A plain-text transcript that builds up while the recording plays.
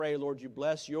Pray, Lord, you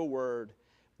bless your word.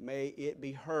 May it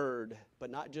be heard, but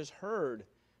not just heard,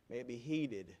 may it be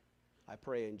heeded. I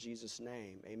pray in Jesus'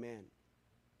 name, amen.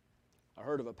 I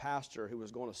heard of a pastor who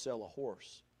was going to sell a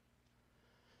horse.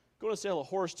 Going to sell a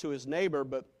horse to his neighbor,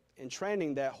 but in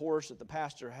training that horse that the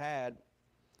pastor had,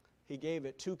 he gave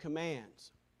it 2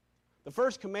 commands. The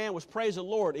first command was praise the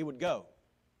Lord, he would go.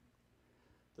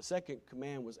 The second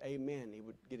command was amen, he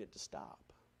would get it to stop.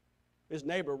 His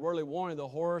neighbor really wanted the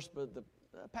horse, but the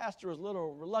pastor was a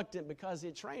little reluctant because he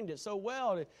had trained it so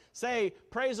well to say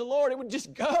praise the Lord, it would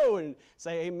just go, and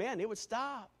say amen, it would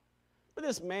stop. But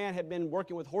this man had been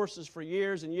working with horses for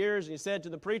years and years, and he said to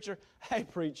the preacher, hey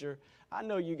preacher, I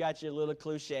know you got your little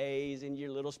cliches and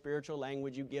your little spiritual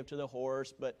language you give to the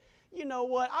horse, but you know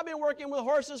what? I've been working with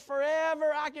horses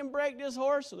forever. I can break this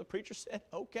horse. So the preacher said,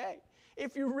 okay.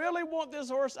 If you really want this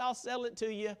horse, I'll sell it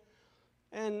to you.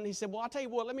 And he said, well, I'll tell you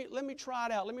what, let me try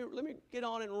it out. Let me get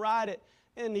on it and ride it.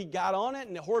 And he got on it,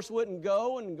 and the horse wouldn't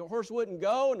go, and the horse wouldn't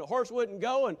go, and the horse wouldn't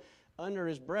go. And under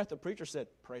his breath, the preacher said,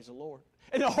 praise the Lord.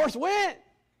 And the horse went.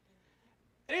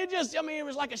 And it just, it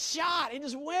was like a shot. It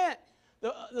just went.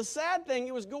 The sad thing,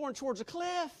 it was going towards a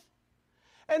cliff.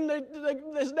 And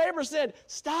this neighbor said,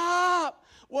 stop.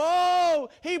 Whoa.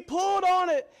 He pulled on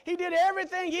it. He did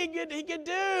everything he could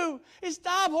do. He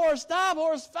stop horse, stop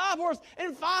horse.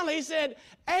 And finally he said,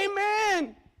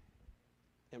 amen.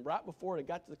 And right before it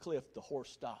got to the cliff, the horse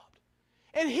stopped.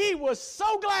 And he was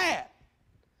so glad.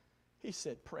 He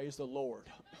said, praise the Lord.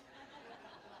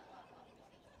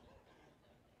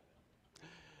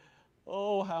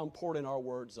 Oh, how important our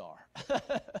words are.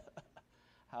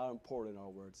 How important our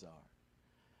words are.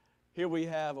 Here we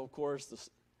have, of course,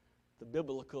 the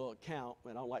biblical account,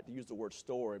 and I don't like to use the word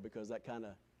story because that kind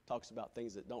of talks about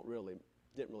things that didn't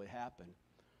really happen.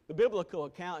 The biblical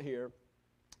account here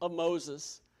of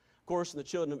Moses, of course, and the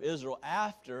children of Israel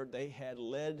after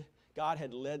God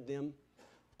had led them,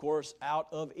 of course, out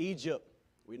of Egypt.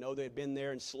 We know they had been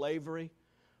there in slavery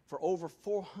for over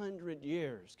 400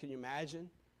 years. Can you imagine?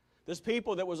 This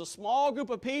people that was a small group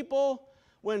of people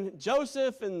when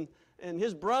Joseph and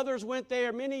his brothers went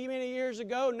there many, many years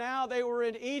ago. Now they were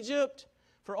in Egypt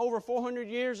for over 400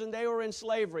 years and they were in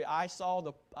slavery. I saw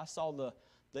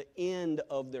the end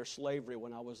of their slavery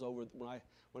when I was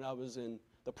in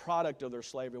the product of their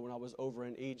slavery when I was over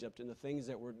in Egypt and the things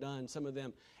that were done, some of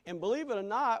them. And believe it or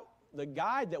not, the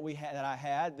guide that I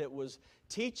had that was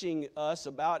teaching us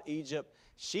about Egypt,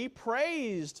 she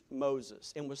praised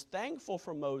Moses and was thankful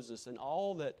for Moses and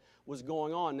all that was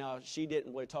going on. Now, she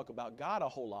didn't really talk about God a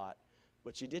whole lot,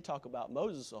 but she did talk about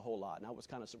Moses a whole lot, and I was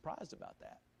kind of surprised about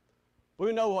that. But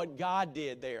we know what God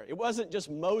did there. It wasn't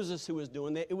just Moses who was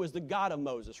doing that. It was the God of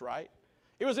Moses, right?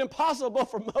 It was impossible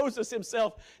for Moses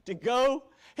himself to go.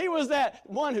 He was that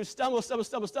one who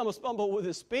stumbled with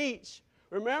his speech.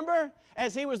 Remember?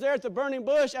 As he was there at the burning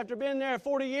bush after being there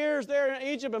 40 years there in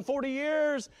Egypt and 40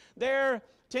 years there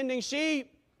tending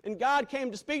sheep. And God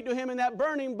came to speak to him in that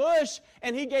burning bush,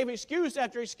 and he gave excuse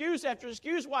after excuse after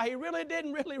excuse why he really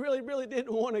didn't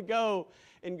want to go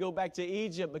and go back to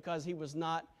Egypt because he was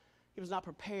not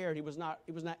prepared. He was not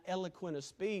eloquent of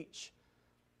speech.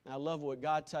 And I love what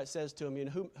God says to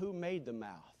him, who made the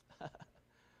mouth?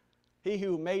 He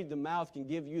who made the mouth can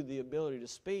give you the ability to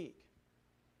speak.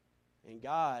 And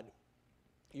God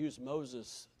used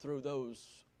Moses through those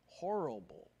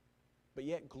horrible but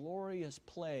yet glorious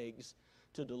plagues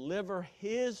to deliver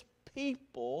his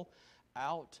people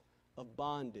out of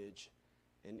bondage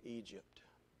in Egypt.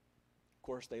 Of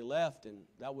course, they left, and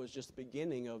that was just the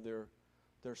beginning of their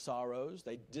sorrows.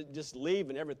 They didn't just leave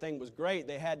and everything was great.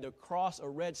 They had to cross a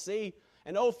Red Sea.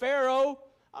 And Pharaoh,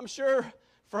 I'm sure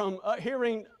from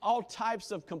hearing all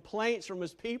types of complaints from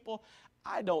his people,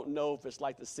 I don't know if it's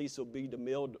like the Cecil B.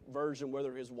 DeMille version,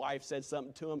 whether his wife said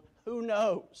something to him. Who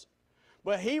knows?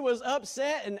 But he was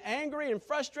upset and angry and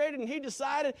frustrated, and he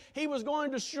decided he was going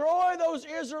to destroy those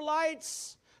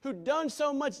Israelites who'd done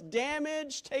so much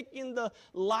damage, taking the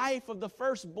life of the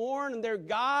firstborn and their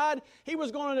God. He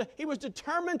was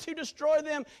determined to destroy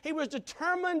them. He was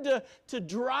determined to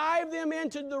drive them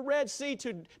into the Red Sea,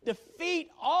 to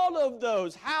defeat all of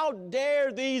those. How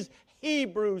dare these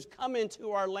Hebrews come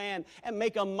into our land and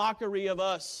make a mockery of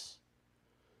us?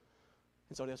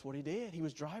 And so that's what he did. He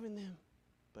was driving them.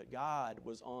 But God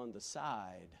was on the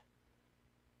side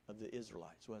of the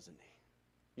Israelites, wasn't he?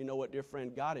 You know what, dear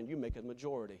friend? God and you make a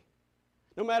majority.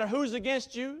 No matter who's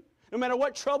against you, no matter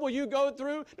what trouble you go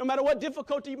through, no matter what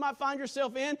difficulty you might find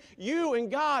yourself in, you and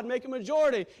God make a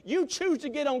majority. You choose to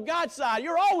get on God's side.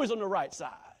 You're always on the right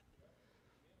side.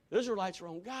 The Israelites were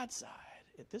on God's side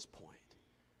at this point.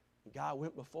 God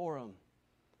went before them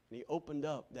And he opened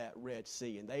up that Red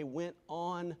Sea, and they went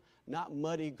on not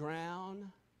muddy ground,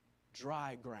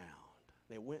 dry ground.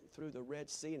 They went through the Red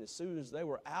Sea, and as soon as they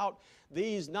were out,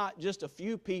 these not just a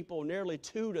few people, nearly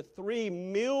 2 to 3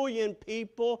 million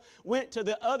people went to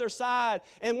the other side.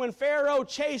 And when Pharaoh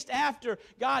chased after,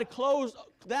 God closed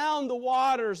down the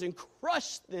waters and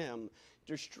crushed them,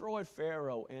 destroyed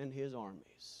Pharaoh and his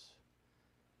armies.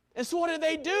 And so what did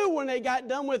they do when they got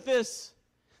done with this?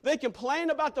 They complain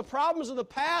about the problems of the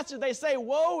past, and they say,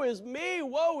 woe is me,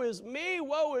 woe is me,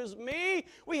 woe is me.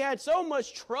 We had so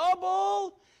much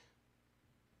trouble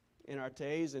in our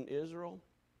days in Israel,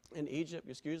 in Egypt,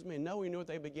 No, you know what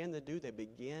they began to do? They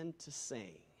began to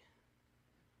sing.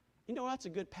 You know, that's a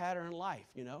good pattern in life,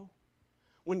 you know.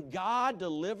 When God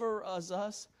delivers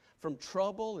us from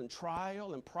trouble and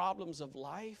trial and problems of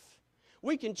life,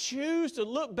 we can choose to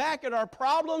look back at our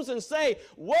problems and say,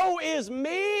 woe is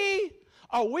me,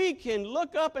 or we can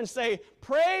look up and say,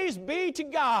 praise be to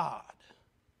God.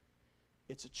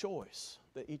 It's a choice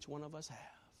that each one of us have.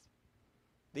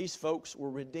 These folks were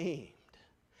redeemed.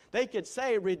 They could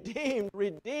say, redeemed,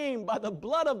 redeemed by the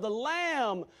blood of the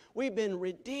Lamb. We've been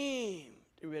redeemed.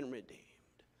 We've been redeemed.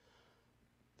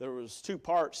 There was 2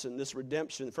 parts in this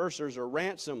redemption. First, there's a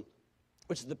ransom,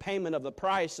 which is the payment of the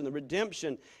price, and the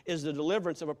redemption is the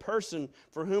deliverance of a person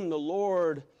for whom the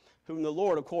Lord,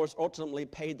 of course, ultimately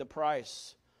paid the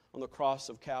price on the cross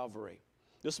of Calvary.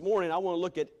 This morning, I want to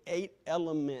look at 8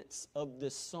 elements of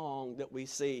this song that we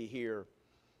see here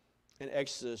in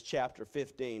Exodus chapter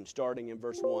 15, starting in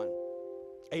verse 1.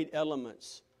 8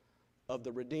 elements of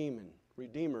the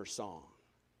Redeemer song.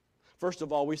 First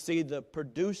of all, we see the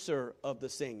producer of the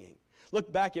singing.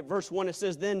 Look back at verse 1. It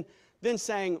says, Then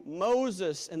sang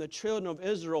Moses and the children of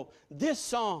Israel this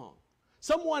song.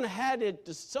 Someone had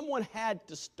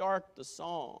to start the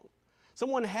song.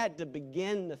 Someone had to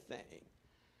begin the thing.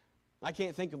 I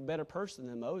can't think of a better person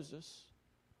than Moses.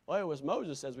 Well, it was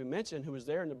Moses, as we mentioned, who was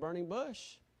there in the burning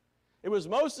bush. It was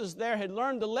Moses there, had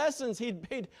learned the lessons.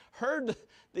 He'd heard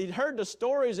the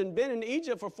stories and been in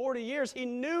Egypt for 40 years. He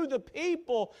knew the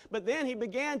people, but then he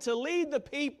began to lead the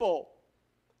people.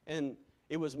 And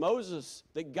it was Moses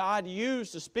that God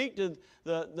used to speak to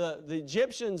the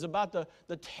Egyptians about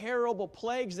the terrible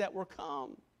plagues that were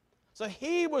come. So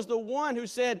he was the one who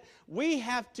said, we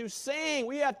have to sing.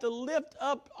 We have to lift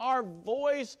up our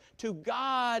voice to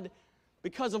God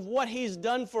because of what he's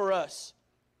done for us.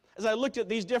 As I looked at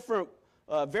these different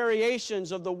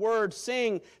variations of the word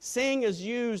sing, sing is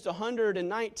used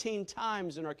 119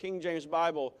 times in our King James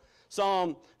Bible.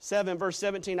 Psalm 7, verse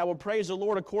 17, I will praise the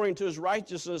Lord according to his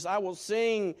righteousness. I will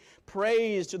sing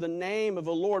praise to the name of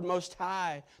the Lord Most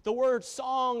High. The word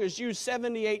song is used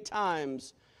 78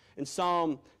 times. In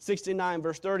Psalm 69,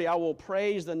 verse 30, I will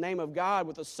praise the name of God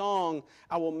with a song.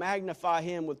 I will magnify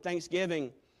him with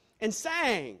thanksgiving. And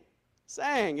sang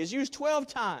is used 12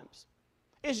 times.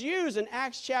 It's used in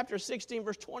Acts chapter 16,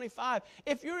 verse 25.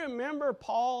 If you remember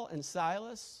Paul and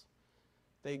Silas,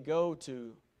 they go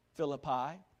to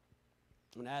Philippi.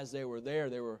 And as they were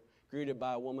there, they were greeted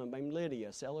by a woman named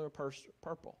Lydia, seller of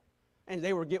purple. And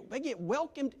they get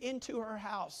welcomed into her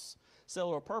house.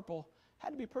 Seller of purple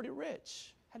had to be pretty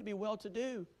rich, had to be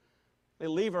well-to-do. They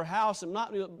leave her house, and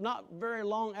not very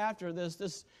long after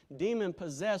this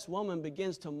demon-possessed woman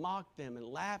begins to mock them and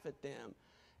laugh at them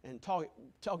and talk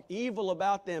evil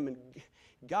about them. And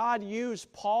God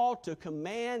used Paul to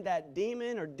command that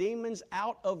demon or demons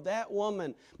out of that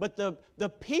woman. But the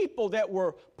people that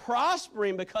were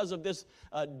prospering because of this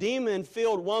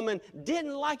demon-filled woman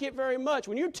didn't like it very much.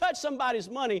 When you touch somebody's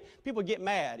money, people get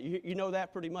mad. You know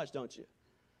that pretty much, don't you?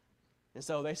 And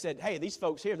so they said, hey, these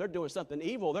folks here, they're doing something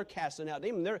evil. They're casting out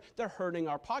demons. They're hurting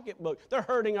our pocketbook. They're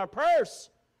hurting our purse.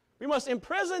 We must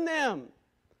imprison them.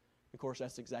 Of course,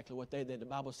 that's exactly what they did. The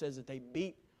Bible says that they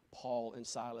beat Paul and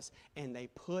Silas, and they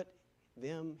put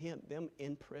them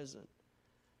in prison.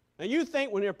 Now, you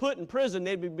think when they're put in prison,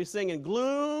 they'd be singing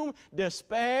gloom,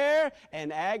 despair,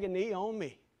 and agony on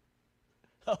me.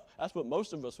 Oh, that's what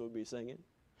most of us would be singing.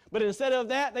 But instead of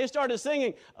that, they started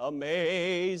singing,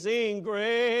 Amazing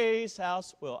Grace,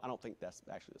 well, I don't think that's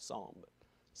actually the song, but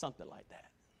something like that.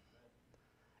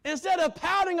 Instead of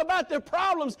pouting about their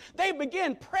problems, they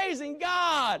began praising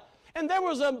God. And there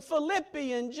was a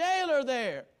Philippian jailer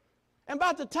there. And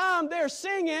about the time they're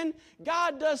singing,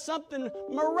 God does something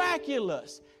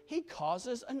miraculous. He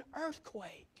causes an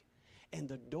earthquake. And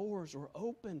the doors were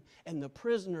open, and the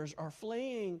prisoners are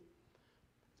fleeing.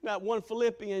 That one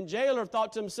Philippian jailer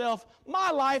thought to himself,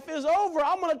 my life is over.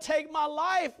 I'm going to take my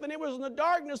life. And it was in the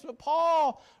darkness, but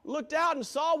Paul looked out and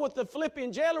saw what the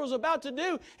Philippian jailer was about to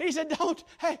do. He said, don't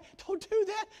do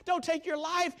that. Don't take your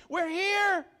life. We're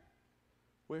here.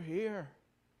 We're here.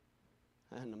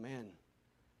 And the man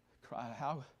cried,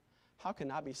 how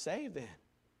can I be saved then?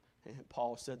 And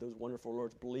Paul said those wonderful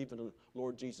words, believe in the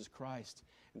Lord Jesus Christ,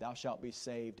 and thou shalt be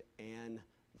saved and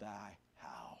thy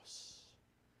house.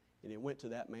 And he went to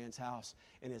that man's house,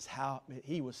 and his house,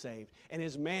 he was saved. And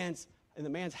the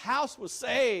man's house was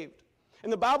saved.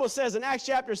 And the Bible says in Acts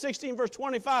chapter 16, verse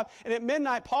 25, and at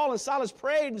midnight Paul and Silas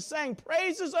prayed and sang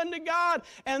praises unto God,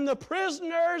 and the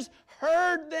prisoners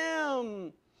heard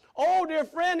them. Oh, dear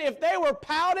friend, if they were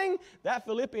pouting, that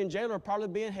Philippian jailer would probably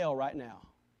be in hell right now.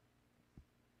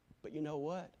 But you know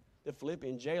what? The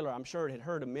Philippian jailer, I'm sure, had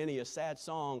heard of many a sad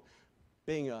song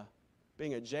being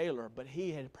a jailer, but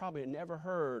he had probably never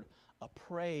heard a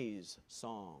praise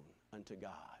song unto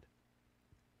God.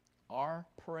 Our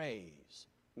praise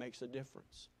makes a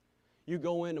difference. You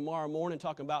go in tomorrow morning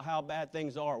talking about how bad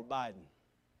things are with Biden.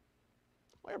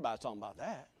 Well, everybody's talking about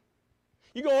that.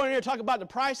 You go in here talking about the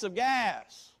price of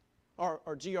gas,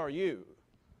 or GRU,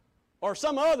 or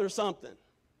some other something,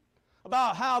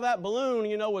 about how that balloon,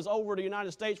 was over the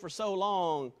United States for so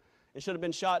long and should have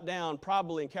been shot down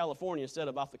probably in California instead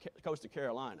of off the coast of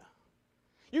Carolina.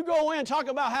 You go in and talk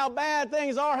about how bad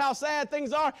things are, how sad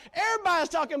things are. Everybody's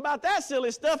talking about that silly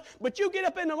stuff, but you get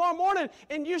up in the morning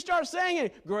and you start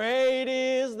singing, great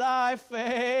is thy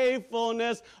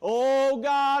faithfulness, O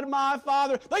God my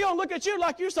Father. They're going to look at you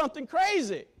like you're something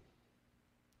crazy.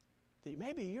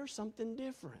 Maybe you're something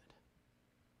different.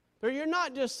 Or you're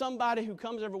not just somebody who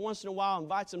comes every once in a while and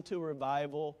invites them to a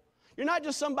revival. You're not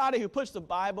just somebody who puts the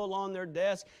Bible on their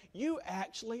desk. You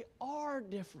actually are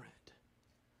different.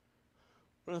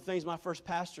 One of the things my first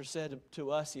pastor said to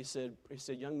us, he said,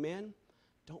 young men,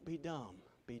 don't be dumb,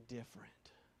 be different.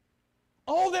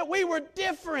 Oh, that we were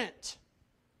different.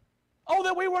 Oh,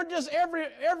 that we weren't just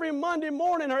every Monday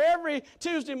morning or every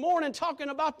Tuesday morning talking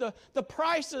about the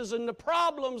prices and the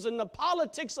problems and the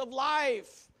politics of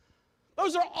life.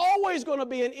 Those are always going to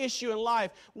be an issue in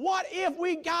life. What if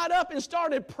we got up and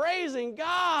started praising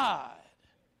God? I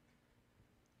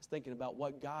was thinking about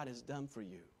what God has done for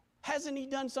you. Hasn't He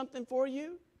done something for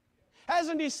you?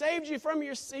 Hasn't He saved you from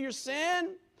your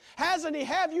sin? Hasn't He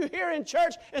have you here in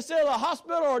church instead of a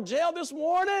hospital or jail this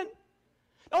morning?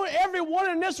 Don't everyone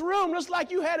in this room looks like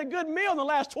you had a good meal in the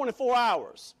last 24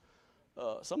 hours.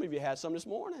 Some of you had some this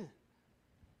morning.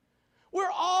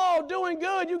 We're all doing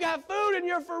good. You got food in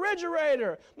your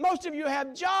refrigerator. Most of you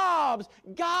have jobs.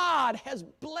 God has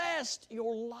blessed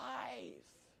your life.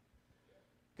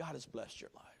 God has blessed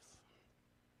your life.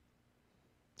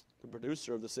 The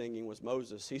producer of the singing was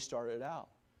Moses. He started it out.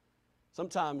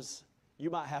 Sometimes you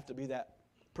might have to be that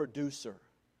producer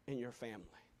in your family.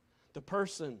 The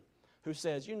person who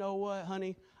says, you know what,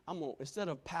 honey, instead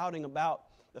of pouting about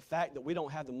the fact that we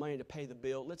don't have the money to pay the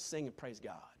bill, let's sing and praise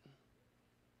God.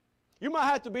 You might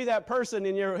have to be that person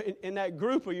in that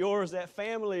group of yours, that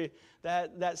family,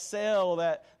 that cell,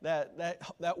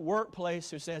 that workplace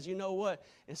who says, you know what,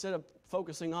 instead of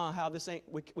focusing on how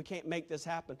we can't make this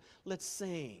happen, let's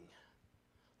sing.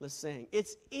 Let's sing.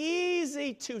 It's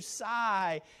easy to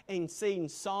sigh and sing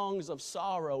songs of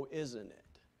sorrow, isn't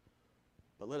it?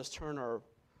 But let us turn our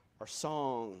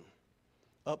song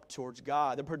up towards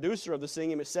God. The producer of the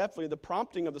singing, exceptionally the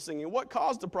prompting of the singing. What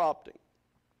caused the prompting?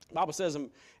 The Bible says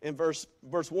in verse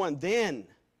 1, then,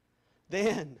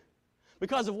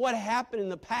 because of what happened in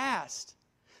the past.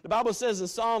 The Bible says in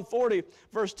Psalm 40,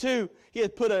 verse 2, he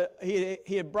had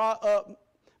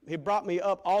brought me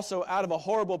up also out of a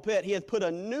horrible pit. He hath put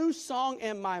a new song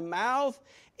in my mouth,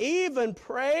 even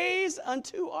praise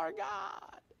unto our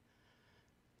God.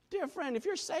 Dear friend, if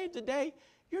you're saved today,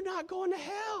 you're not going to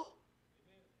hell.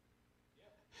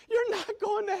 You're not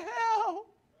going to hell.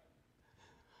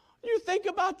 You think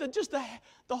about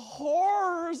the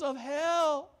horrors of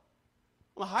hell.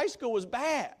 Well, high school was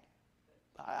bad.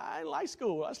 I didn't like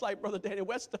school. That's like Brother Danny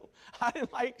Whetstone. I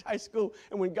didn't like high school.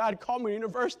 And when God called me to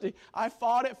university, I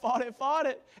fought it.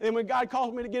 And then when God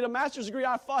called me to get a master's degree,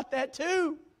 I fought that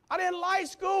too. I didn't like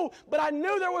school, but I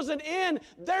knew there was an end.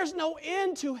 There's no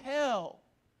end to hell.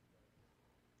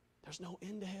 There's no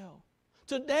end to hell.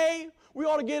 Today, we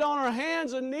ought to get on our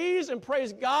hands and knees and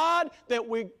praise God that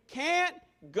we can't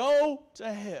go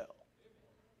to hell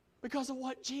because of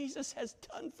what Jesus has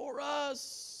done for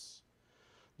us.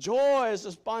 Joy is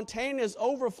the spontaneous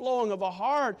overflowing of a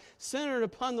heart centered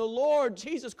upon the Lord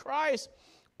Jesus Christ.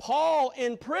 Paul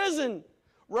in prison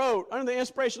wrote, under the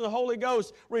inspiration of the Holy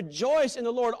Ghost, rejoice in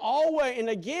the Lord always, and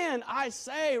again I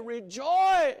say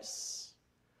rejoice.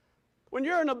 When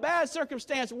you're in a bad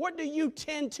circumstance, what do you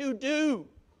tend to do?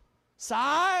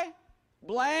 Sigh?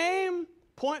 Blame?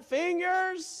 Point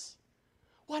fingers?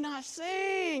 Why not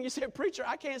sing? You say, preacher,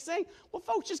 I can't sing. Well,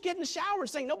 folks, just get in the shower and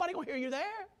sing. Nobody going to hear you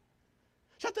there.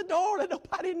 Shut the door. Let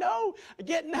nobody know.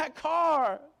 Get in that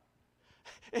car.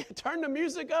 And turn the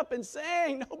music up and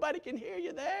sing. Nobody can hear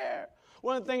you there.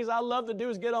 One of the things I love to do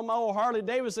is get on my old Harley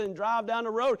Davidson and drive down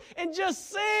the road and just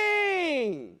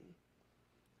sing.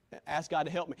 Ask God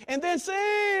to help me. And then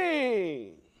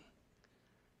sing.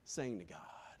 Sing to God.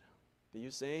 Do you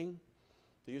sing?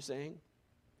 Do you sing?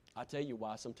 I'll tell you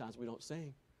why sometimes we don't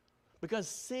sing. Because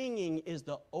singing is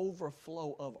the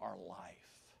overflow of our life.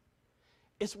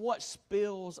 It's what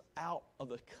spills out of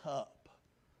the cup.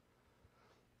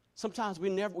 Sometimes we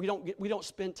don't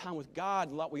spend time with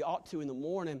God like we ought to in the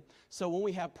morning. So when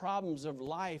we have problems of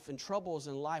life and troubles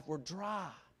in life, we're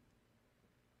dry.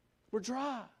 We're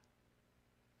dry.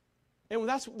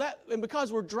 And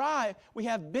because we're dry, we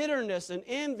have bitterness and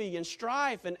envy and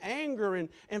strife and anger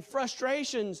and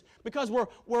frustrations because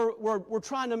we're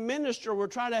trying to minister, we're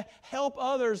trying to help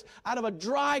others out of a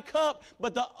dry cup.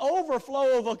 But the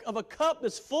overflow of a cup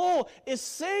that's full is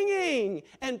singing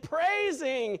and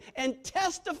praising and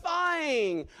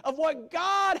testifying of what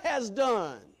God has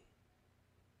done.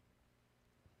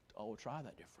 Oh, try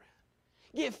that, dear friend.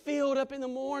 Get filled up in the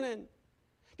morning.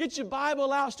 Get your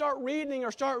Bible out, start reading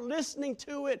or start listening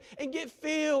to it and get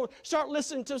filled. Start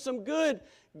listening to some good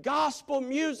gospel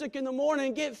music in the morning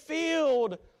and get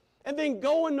filled. And then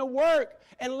go into work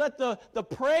and let the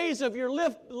praise of your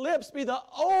lips be the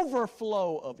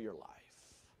overflow of your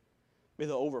life. Be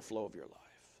the overflow of your life.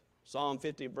 Psalm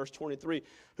 50, verse 23,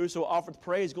 whoso offereth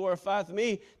praise glorifieth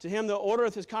me. To him that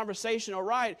ordereth his conversation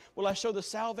aright will I show the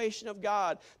salvation of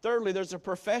God. Thirdly, there's a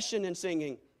profession in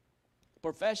singing.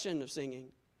 Profession of singing.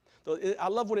 I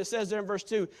love what it says there in verse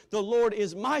 2. The Lord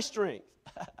is my strength.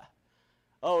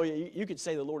 Oh, you could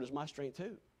say the Lord is my strength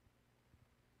too.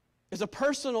 It's a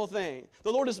personal thing.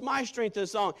 The Lord is my strength in the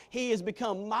song. He has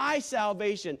become my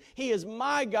salvation. He is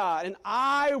my God, and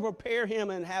I will prepare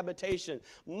him an habitation.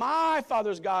 My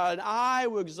Father's God, and I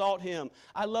will exalt him.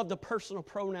 I love the personal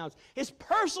pronouns. It's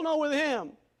personal with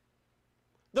him.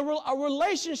 A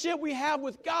relationship we have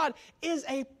with God is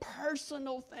a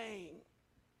personal thing.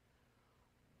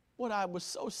 What I was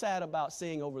so sad about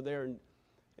seeing over there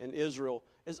in Israel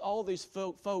is all these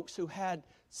folks who had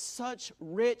such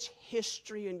rich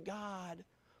history in God,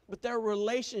 but their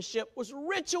relationship was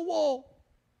ritual.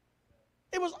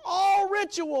 It was all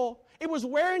ritual. It was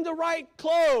wearing the right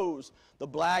clothes, the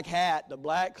black hat, the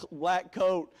black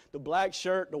coat, the black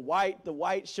shirt, the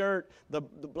white shirt, the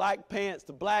black pants,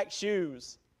 the black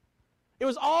shoes. It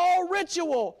was all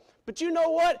ritual. But you know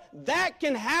what? That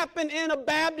can happen in a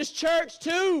Baptist church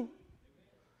too.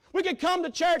 We can come to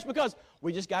church because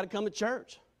we just got to come to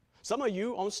church. Some of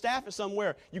you on staff or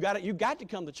somewhere, you got to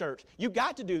come to church. You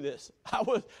got to do this.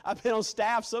 I've been on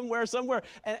staff somewhere,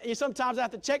 and sometimes I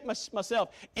have to check myself.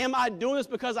 Am I doing this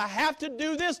because I have to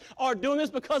do this, or doing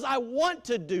this because I want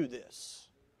to do this?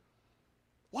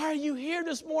 Why are you here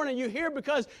this morning? You're here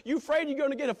because you're afraid you're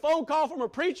going to get a phone call from a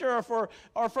preacher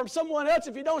or from someone else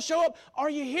if you don't show up? Or are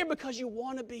you here because you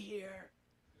want to be here?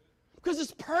 Because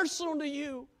it's personal to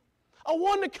you. I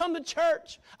want to come to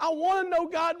church. I want to know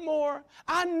God more.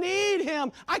 I need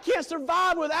him. I can't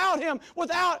survive without him.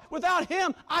 Without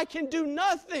him, I can do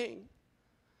nothing.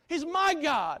 He's my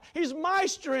God. He's my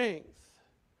strength.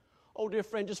 Oh, dear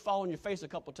friend, just fall on your face a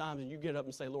couple times and you get up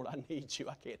and say, Lord, I need you.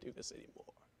 I can't do this anymore.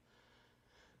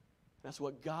 That's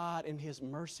what God in his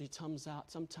mercy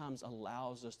sometimes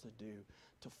allows us to do,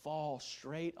 to fall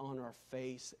straight on our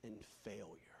face in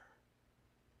failure.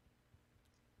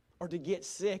 Or to get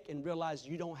sick and realize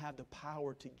you don't have the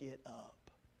power to get up.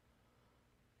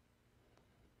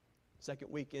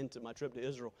 Second week into my trip to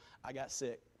Israel, I got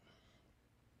sick.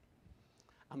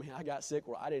 I got sick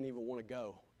where I didn't even want to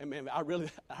go. And man, I really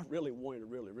wanted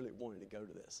to go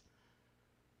to this.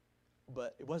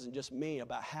 But it wasn't just me.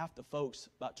 About half the folks,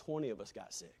 about 20 of us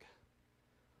got sick.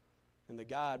 And the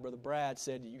guide, Brother Brad,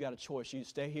 said, you got a choice. You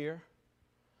stay here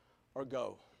or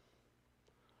go.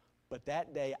 But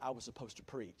that day, I was supposed to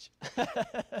preach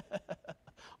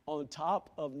on top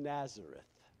of Nazareth.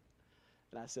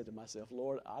 And I said to myself,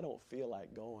 Lord, I don't feel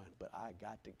like going, but I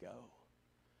got to go.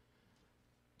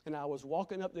 And I was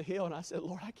walking up the hill, and I said,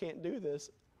 Lord, I can't do this.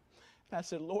 And I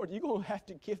said, Lord, you're going to have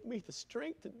to give me the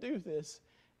strength to do this.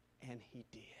 And he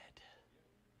did.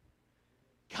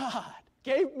 God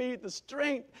gave me the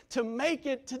strength to make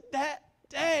it to that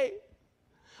day.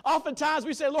 Oftentimes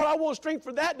we say, Lord, I want strength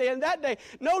for that day and that day.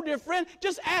 No, dear friend,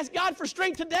 just ask God for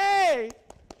strength today.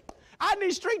 I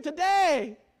need strength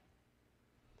today.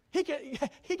 He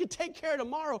can take care of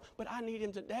tomorrow, but I need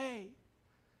him today.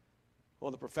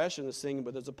 Well, the profession is singing,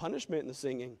 but there's a punishment in the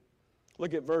singing.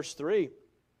 Look at verse 3.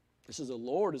 It says the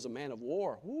Lord is a man of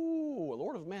war. Ooh, a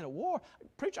Lord of a man of war.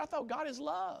 Preacher, I thought God is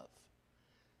love.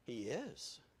 He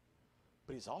is.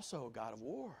 But he's also a God of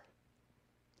war.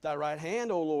 Thy right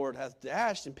hand, O Lord, hath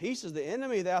dashed in pieces the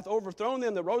enemy. Thou hast overthrown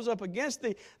them that rose up against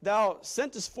thee. Thou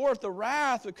sentest forth the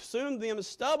wrath that consumed them as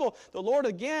stubble. The Lord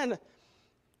again,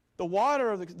 the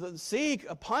water of the sea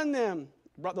upon them.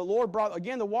 The Lord brought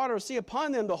again the water of the sea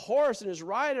upon them. The horse and his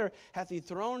rider hath he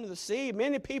thrown into the sea.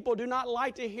 Many people do not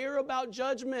like to hear about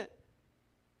judgment.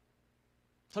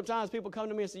 Sometimes people come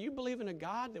to me and say, you believe in a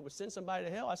God that would send somebody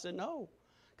to hell? I said, no.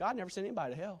 God never sent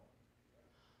anybody to hell.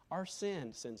 Our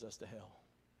sin sends us to hell.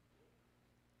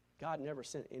 God never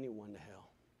sent anyone to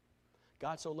hell.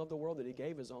 God so loved the world that he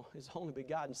gave his only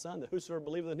begotten Son, that whosoever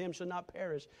believeth in him shall not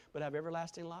perish, but have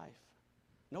everlasting life.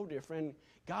 No, dear friend,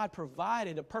 God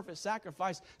provided a perfect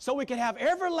sacrifice so we could have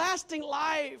everlasting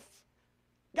life.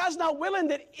 God's not willing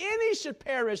that any should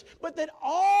perish, but that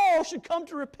all should come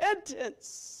to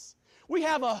repentance. We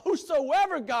have a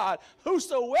whosoever God,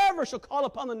 whosoever shall call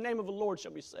upon the name of the Lord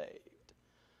shall be saved.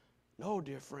 No,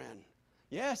 dear friend.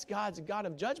 Yes, God's a God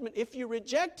of judgment if you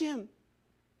reject him.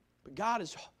 But God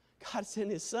sent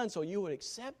his Son so you would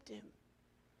accept him.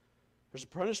 There's a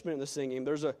punishment in the singing.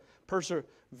 There's a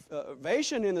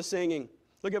preservation in the singing.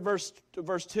 Look at verse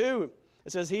 2.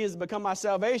 It says, he has become my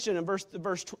salvation. In verse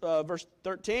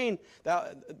 13,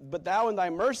 but thou in thy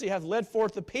mercy hast led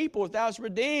forth the people which thou hast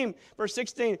redeemed. Verse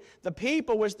 16, the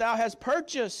people which thou hast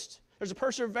purchased. There's a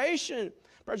preservation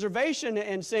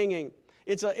in singing.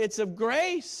 It's of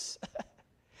grace.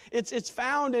 It's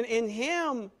found in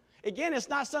him. Again, it's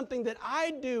not something that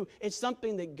I do. It's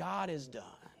something that God has done.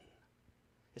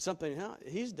 It's something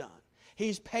he's done.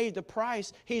 He's paid the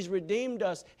price. He's redeemed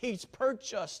us. He's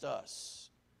purchased us.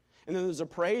 And then there's a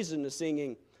praise in the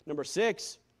singing. Number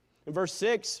 6, in verse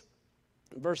 6,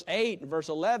 verse 8, verse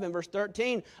 11, verse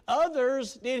 13.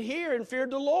 Others did hear and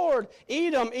feared the Lord.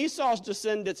 Edom, Esau's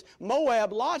descendants.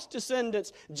 Moab, Lot's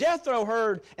descendants. Jethro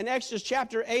heard in Exodus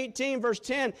chapter 18, verse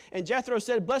 10. And Jethro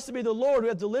said, blessed be the Lord who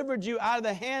hath delivered you out of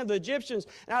the hand of the Egyptians,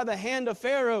 and out of the hand of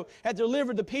Pharaoh, hath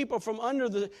delivered the people from under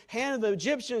the hand of the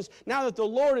Egyptians. Now that the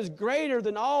Lord is greater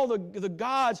than all the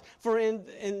gods, for in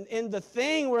the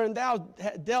thing wherein thou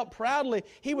dealt proudly,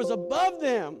 he was above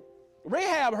them.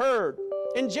 Rahab heard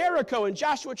in Jericho, in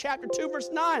Joshua chapter 2, verse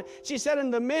 9, she said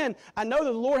unto the men, I know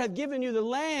that the Lord hath given you the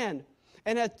land,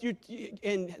 and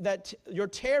that your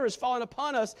terror is fallen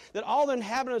upon us, that all the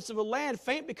inhabitants of the land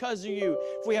faint because of you.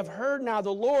 If we have heard now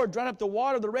the Lord dried up the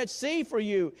water of the Red Sea for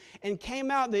you, and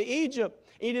came out into Egypt,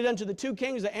 and he did unto the two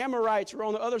kings, the Amorites, who were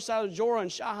on the other side of Jordan,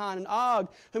 Shahan and Og,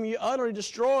 whom you utterly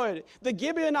destroyed. The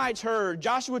Gibeonites heard,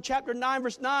 Joshua chapter 9,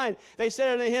 verse 9, they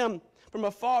said unto him, from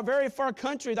a very far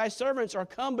country thy servants are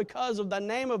come because of the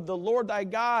name of the Lord thy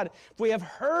God. For we have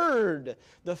heard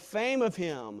the fame of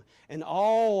him and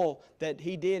all that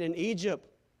he did in Egypt.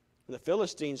 And the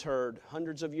Philistines heard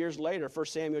hundreds of years later, 1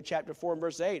 Samuel chapter 4 and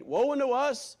verse 8. Woe unto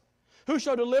us! Who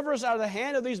shall deliver us out of the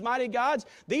hand of these mighty gods?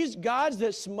 These gods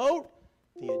that smote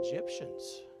the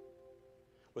Egyptians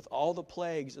with all the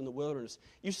plagues in the wilderness.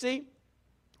 You see,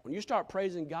 when you start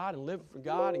praising God and living for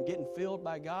God and getting filled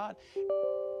by God,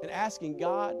 and asking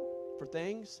God for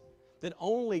things that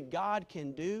only God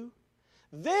can do,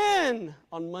 then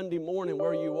on Monday morning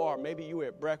where you are, maybe you were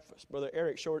at breakfast, Brother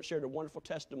Eric shared a wonderful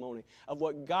testimony of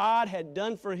what God had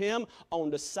done for him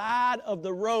on the side of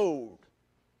the road.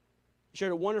 He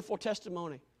shared a wonderful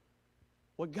testimony,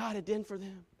 what God had done for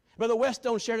them. Brother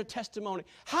Westone shared a testimony.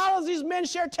 How does these men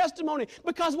share testimony?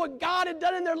 Because what God had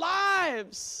done in their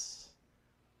lives.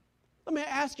 Let me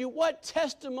ask you, what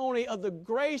testimony of the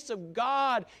grace of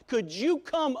God could you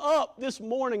come up this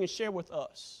morning and share with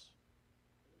us?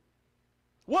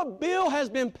 What bill has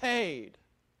been paid?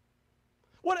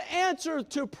 What answer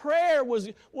to prayer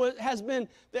has been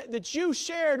that you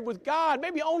shared with God?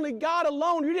 Maybe only God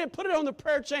alone. You didn't put it on the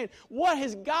prayer chain. What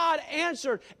has God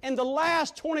answered in the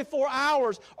last 24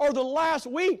 hours or the last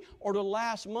week or the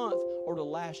last month or the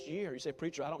last year? You say,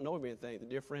 preacher, I don't know of anything.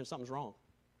 Dear friend, something's wrong.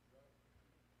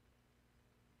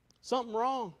 Something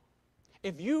wrong.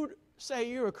 If you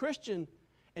say you're a Christian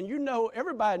and you know,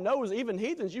 everybody knows, even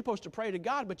heathens, you're supposed to pray to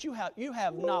God, but you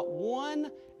have not one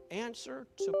answer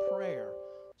to prayer,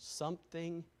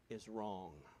 something is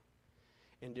wrong.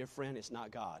 And dear friend, it's not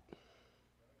God.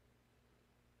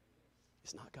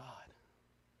 It's not God.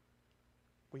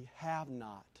 We have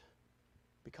not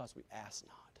because we ask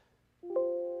not.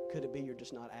 Could it be you're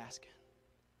just not asking?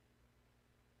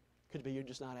 Could it be you're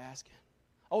just not asking?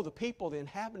 Oh, the people, the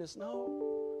inhabitants know.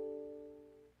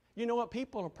 You know what?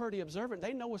 People are pretty observant.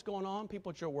 They know what's going on, people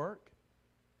at your work,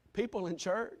 people in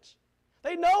church.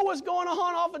 They know what's going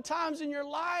on oftentimes in your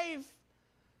life.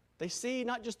 They see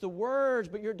not just the words,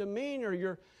 but your demeanor,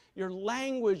 your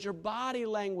language, your body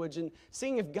language, and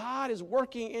seeing if God is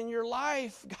working in your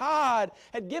life. God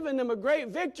had given them a great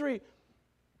victory.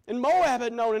 And Moab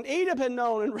had known, and Edom had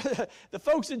known, and the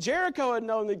folks at Jericho had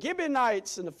known, the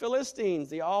Gibeonites and the Philistines,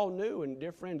 they all knew. And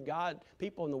dear friend, God,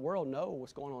 people in the world know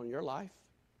what's going on in your life.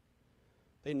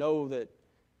 They know that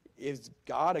is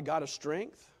God a God of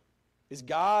strength? Is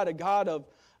God a God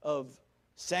of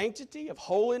sanctity, of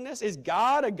holiness? Is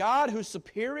God a God who's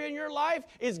superior in your life?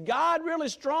 Is God really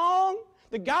strong?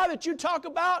 The God that you talk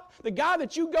about, the God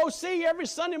that you go see every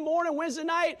Sunday morning, Wednesday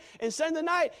night, and Sunday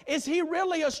night, is He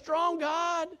really a strong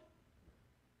God?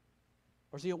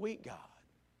 Or is He a weak God?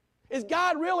 Is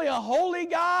God really a holy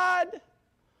God?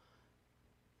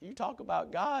 You talk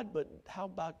about God, but how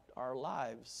about our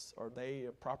lives? Are they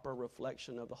a proper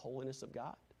reflection of the holiness of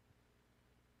God?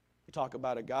 You talk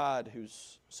about a God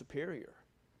who's superior,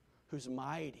 who's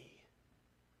mighty,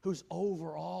 who's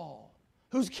over all,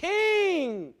 who's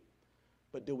king.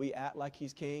 But do we act like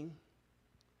He's king?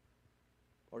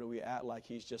 Or do we act like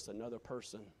He's just another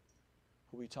person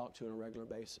who we talk to on a regular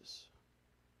basis?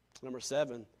 Number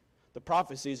 7, the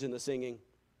prophecies in the singing.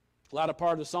 A lot of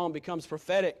part of the song becomes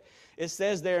prophetic. It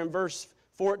says there in verse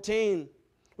 14,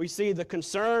 we see the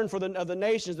concern for of the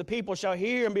nations. The people shall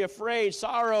hear and be afraid.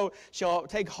 Sorrow shall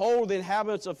take hold of the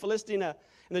inhabitants of Philistia.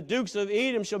 And the dukes of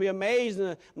Edom shall be amazed,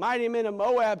 and the mighty men of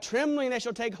Moab, trembling, they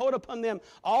shall take hold upon them.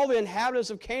 All the inhabitants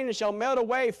of Canaan shall melt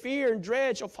away. Fear and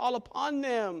dread shall fall upon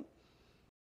them.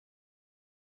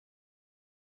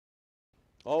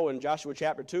 Oh, in Joshua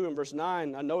chapter 2 and verse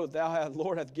 9, I know that the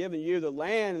Lord hath given you the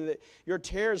land, and that your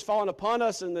terror is fallen upon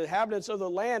us, and the inhabitants of the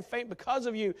land faint because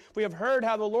of you. We have heard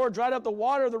how the Lord dried up the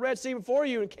water of the Red Sea before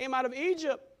you and came out of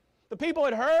Egypt. The people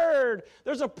had heard.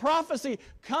 There's a prophecy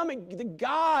coming.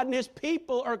 God and His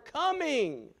people are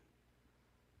coming.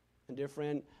 And dear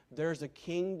friend, there's a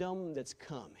kingdom that's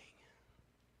coming.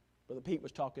 Brother Pete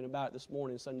was talking about it this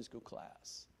morning in Sunday school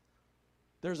class.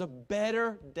 There's a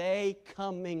better day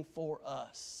coming for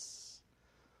us.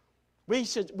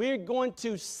 We're going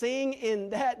to sing in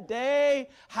that day.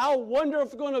 How wonderful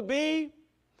it's going to be.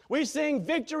 We sing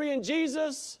victory in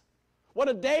Jesus. What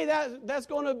a day that's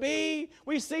going to be.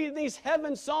 We see these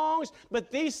heaven songs, but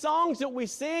these songs that we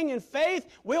sing in faith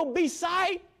will be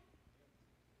sight.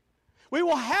 We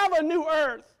will have a new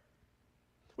earth.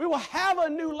 We will have a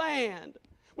new land.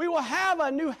 We will have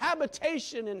a new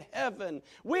habitation in heaven.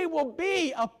 We will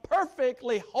be a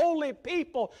perfectly holy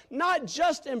people, not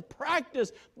just in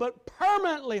practice, but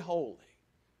permanently holy,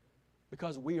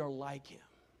 because we are like Him.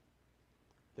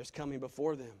 There's coming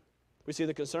before them. We see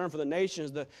the concern for the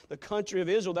nations, the country of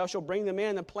Israel. Thou shalt bring them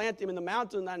in and plant them in the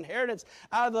mountain, thy inheritance,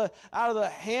 out of the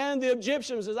hand of the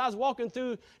Egyptians. As I was walking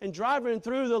through and driving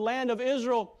through the land of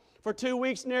Israel for 2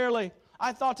 weeks nearly,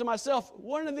 I thought to myself,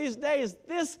 one of these days,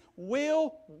 this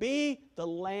will be the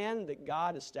land that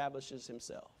God establishes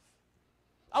Himself.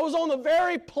 I was on the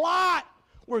very plot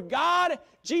where God,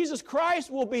 Jesus Christ,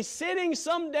 will be sitting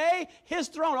someday, His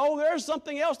throne. Oh, there's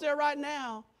something else there right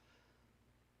now.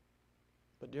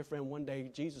 But dear friend, one day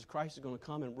Jesus Christ is going to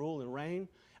come and rule and reign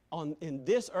in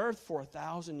this earth for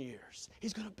 1,000 years.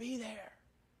 He's going to be there.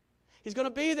 He's going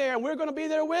to be there, and we're going to be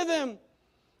there with Him.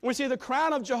 We see the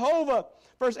crown of Jehovah.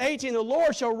 Verse 18, the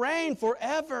Lord shall reign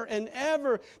forever and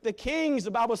ever. The kings,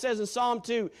 the Bible says in Psalm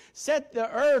 2,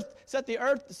 the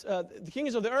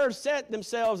kings of the earth set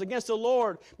themselves against the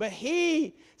Lord. But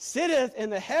He sitteth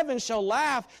in the heavens shall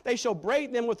laugh. They shall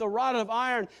break them with a rod of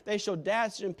iron. They shall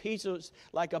dash in pieces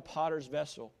like a potter's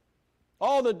vessel.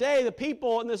 All the day, the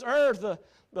people on this earth,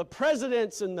 the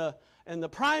presidents and the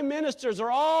prime ministers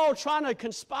are all trying to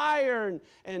conspire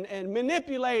and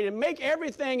manipulate and make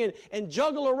everything and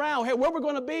juggle around where we're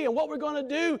going to be and what we're going to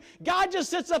do. God just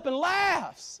sits up and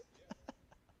laughs.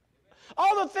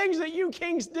 All the things that you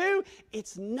kings do,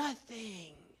 it's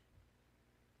nothing.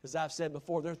 As I've said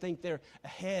before, they think they're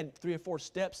ahead 3 or 4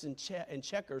 steps in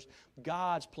checkers.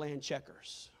 God's playing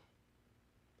checkers.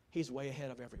 He's way ahead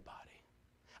of everybody.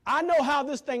 I know how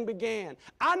this thing began.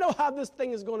 I know how this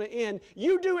thing is going to end.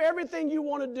 You do everything you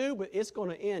want to do, but it's going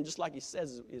to end just like He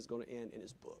says it's going to end in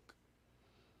His book.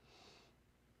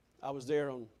 I was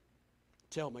there on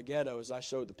Tel Megiddo as I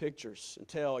showed the pictures. And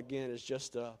Tel, again, is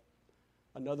just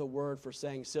another word for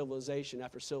saying civilization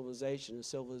after civilization and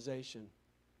civilization.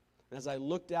 And as I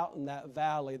looked out in that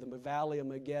valley, the valley of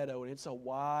Megiddo, and it's a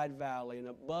wide valley, and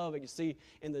above it you see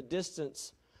in the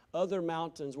distance other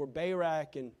mountains where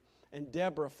Barak and and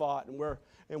Deborah fought, and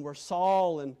where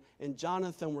Saul and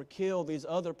Jonathan were killed, these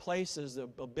other places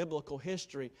of biblical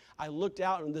history, I looked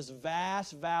out in this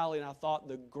vast valley and I thought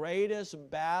the greatest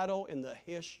battle in the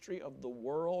history of the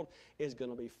world is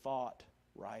going to be fought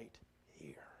right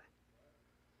here.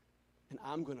 And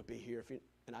I'm going to be here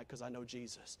because I know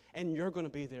Jesus. And you're going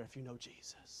to be there if you know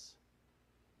Jesus.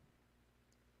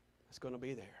 It's going to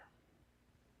be there.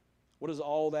 What did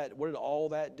all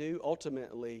that do?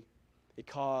 Ultimately, it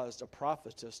caused a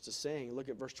prophetess to sing. Look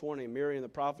at verse 20. Miriam the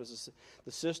prophetess,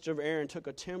 the sister of Aaron, took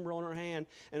a timbrel in her hand,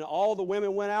 and all the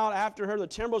women went out after her. The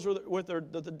timbrels were with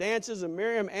the dances, and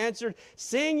Miriam answered,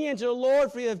 "Sing ye unto the Lord,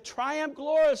 for ye have triumphed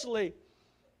gloriously."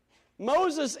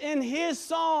 Moses, in his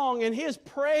song and his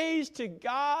praise to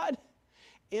God,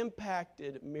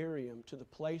 impacted Miriam to the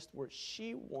place where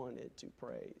she wanted to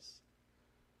praise.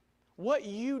 What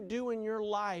you do in your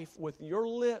life with your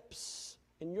lips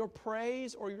and your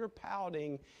praise or your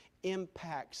pouting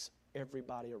impacts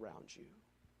everybody around you.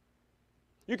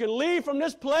 You can leave from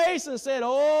this place and say,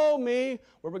 "Oh, me,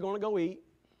 where are we going to go eat?"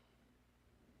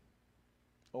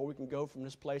 Or we can go from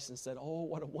this place and say, "Oh,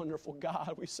 what a wonderful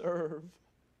God we serve.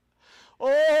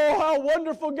 Oh, how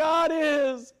wonderful God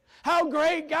is. How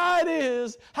great God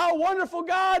is. How wonderful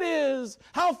God is.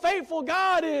 How faithful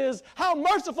God is. How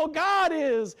merciful God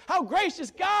is. How gracious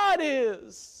God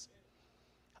is."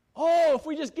 Oh, if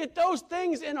we just get those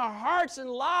things in our hearts and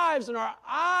lives and our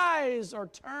eyes are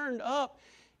turned up,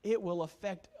 it will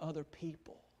affect other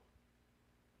people.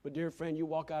 But dear friend, you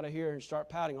walk out of here and start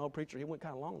pouting, "Oh, preacher, he went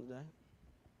kind of long today.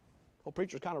 Oh,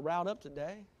 preacher's kind of riled up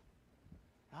today.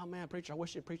 Oh, man, preacher, I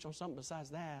wish you'd preach on something besides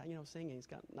that. Singing's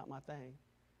not my thing.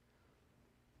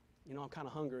 I'm kind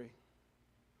of hungry."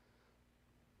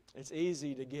 It's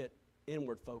easy to get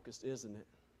inward focused, isn't it?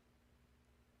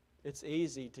 It's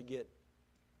easy to get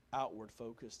outward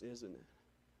focused, isn't it?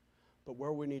 But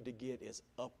where we need to get is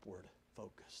upward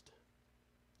focused.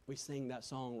 We sing that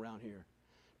song around here.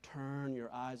 Turn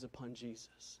your eyes upon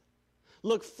Jesus.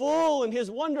 Look full in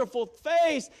his wonderful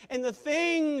face, and the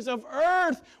things of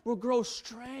earth will grow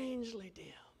strangely dim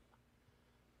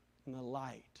in the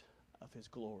light of his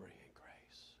glory and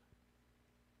grace.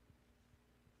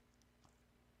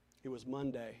 It was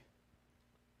Monday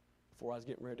before I was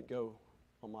getting ready to go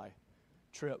on my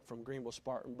trip from Greenville,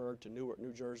 Spartanburg to Newark,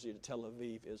 New Jersey to Tel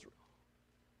Aviv, Israel.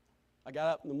 I got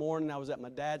up in the morning. I was at my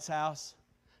dad's house,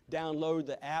 downloaded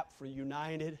the app for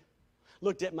United,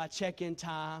 looked at my check-in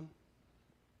time,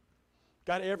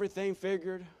 got everything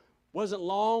figured. Wasn't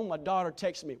long, my daughter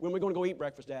texted me, "When are we going to go eat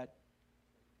breakfast, Dad?"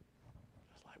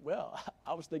 I was like, well,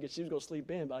 I was thinking she was going to sleep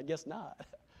in, but I guess not.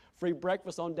 Free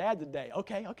breakfast on Dad today.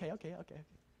 Okay.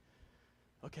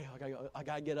 Okay, I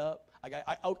got to get up.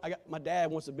 My dad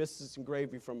wants a biscuits and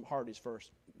gravy from Hardee's first.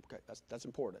 Okay, that's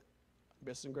important.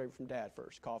 Biscuits and gravy from Dad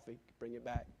first. Coffee, bring it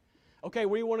back. Okay,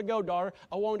 where do you want to go, daughter?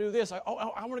 I want to do this. I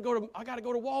got to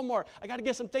go to Walmart. I got to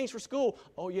get some things for school.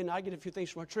 Oh, yeah, I get a few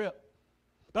things for my trip.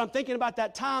 But I'm thinking about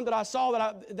that time that I saw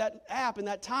that app and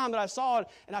that time that I saw it,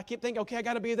 and I keep thinking, okay, I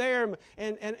got to be there,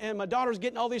 and my daughter's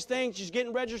getting all these things. She's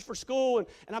getting registered for school, and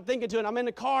I'm thinking to it. I'm in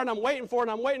the car, and I'm waiting for it,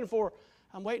 and I'm waiting for her.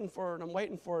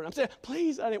 I'm saying,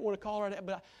 please, I didn't want to call her,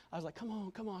 but I was like, come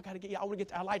on,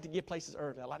 I like to get places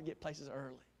early.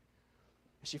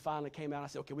 And she finally came out, and I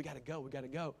said, okay, we got to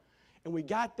go. And we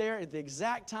got there at the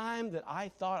exact time that I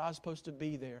thought I was supposed to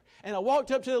be there. And I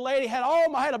walked up to the lady, had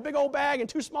a big old bag and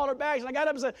two smaller bags, and I got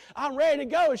up and said, "I'm ready to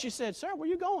go." And she said, "Sir, where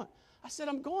are you going?" I said,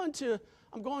 I'm going to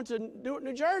Newark,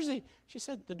 New Jersey. She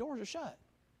said, "The doors are shut.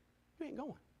 You ain't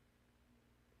going."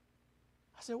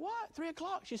 I said, "What? 3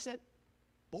 o'clock?" She said,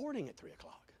 "Boarding at 3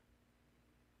 o'clock."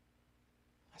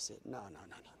 I said, No.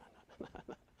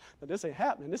 This ain't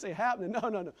happening.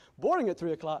 No. Boarding at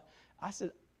 3 o'clock. I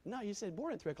said, "No, you said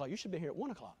boarding at 3 o'clock. You should be here at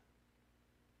 1 o'clock.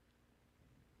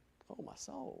 Oh, my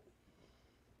soul.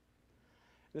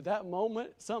 At that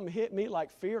moment, something hit me like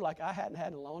fear, like I hadn't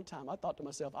had in a long time. I thought to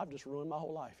myself, I've just ruined my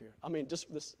whole life here.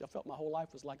 I felt my whole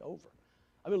life was like over.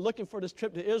 I've been looking for this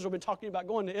trip to Israel, been talking about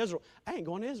going to Israel. I ain't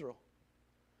going to Israel.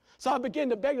 So I began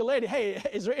to beg the lady, "Hey,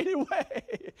 is there any way?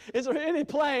 Is there any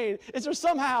plane? Is there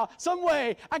somehow, some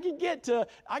way I can get to,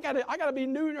 I gotta be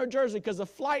in New Jersey because the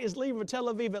flight is leaving for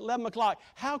Tel Aviv at 11 o'clock.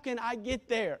 How can I get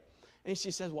there?" And she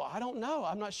says, "Well, I don't know.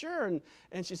 I'm not sure." And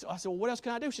I said, "Well, what else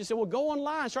can I do?" She said, "Well, go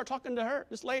online, start talking to her,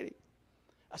 this lady."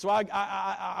 So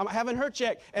I'm having her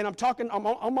check, and I'm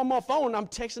on my phone, and I'm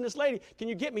texting this lady, "Can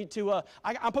you get me to,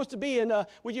 I'm supposed to be in,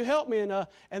 would you help me?" And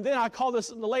then I called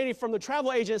the lady from the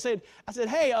travel agent and I said,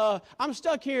 "Hey, I'm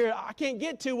stuck here. I can't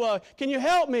get to, can you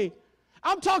help me?"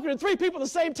 I'm talking to 3 people at the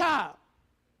same time.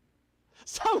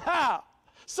 Somehow,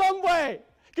 some way,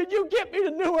 Can you get me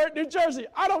to Newark, New Jersey?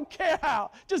 I don't care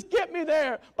how. Just get me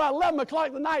there by 11 o'clock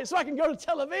at night so I can go to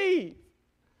Tel Aviv.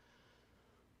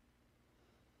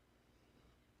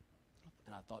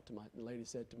 And I thought to the lady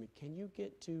said to me, can you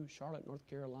get to Charlotte, North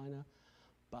Carolina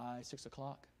by 6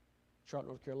 o'clock? Charlotte,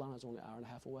 North Carolina is only an hour and a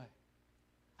half away.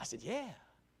 I said, yeah.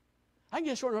 I can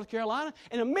get to Charlotte, North Carolina.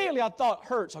 And immediately I thought,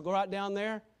 Hertz. I'll go right down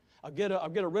there. I'll get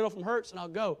a rental from Hertz and I'll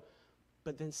go.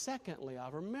 But then secondly, I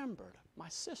remembered my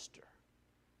sister.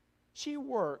 She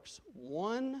works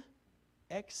one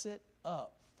exit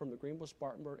up from the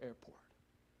Greenville-Spartanburg Airport.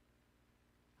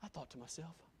 I thought to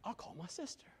myself, I'll call my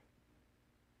sister.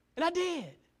 And I did.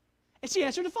 And she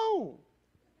answered the phone.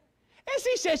 And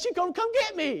she said she's going to come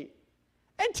get me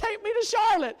and take me to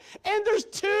Charlotte. And there's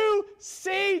 2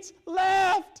 seats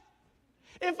left.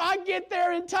 If I get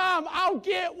there in time, I'll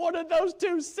get one of those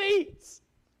 2 seats.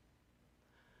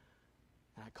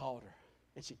 And I called her,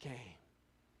 and she came.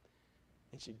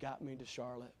 And she got me to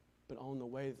Charlotte. But on the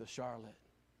way to Charlotte,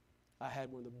 I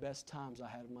had one of the best times I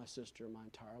had with my sister in my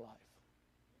entire life.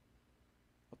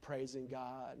 Of praising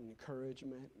God and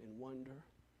encouragement and wonder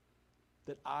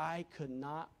that I could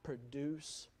not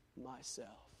produce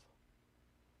myself.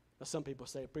 Now, some people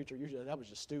say, preacher, usually that was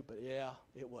just stupid. Yeah,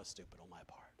 it was stupid on my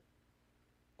part.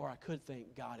 Or I could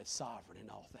think God is sovereign in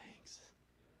all things.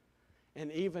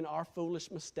 And even our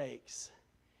foolish mistakes,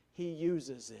 He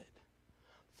uses it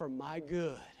for my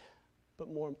good, but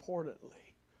more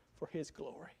importantly, for His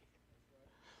glory.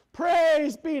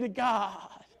 Praise be to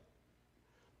God.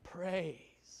 Praise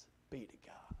be to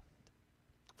God.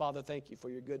 Father, thank you for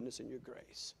your goodness and your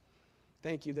grace.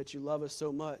 Thank you that you love us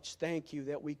so much. Thank you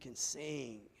that we can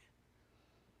sing.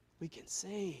 We can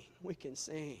sing. We can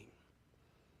sing.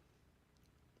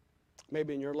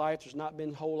 Maybe in your life there's not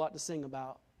been a whole lot to sing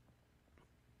about.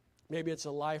 Maybe it's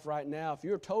a life right now, if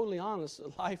you're totally honest, a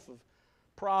life of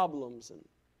problems, and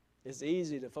it's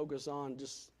easy to focus on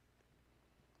just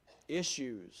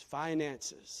issues,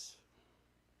 finances,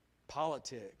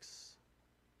 politics,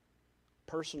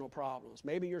 personal problems.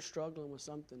 Maybe you're struggling with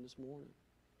something this morning.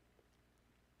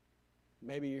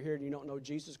 Maybe you're here and you don't know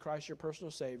Jesus Christ, your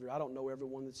personal Savior. I don't know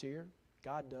everyone that's here.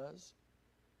 God does.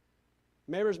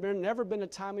 Maybe there's never been a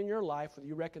time in your life where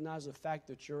you recognize the fact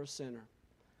that you're a sinner.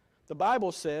 The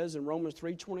Bible says in Romans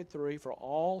 3:23, for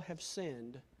all have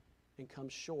sinned and come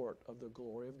short of the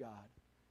glory of God.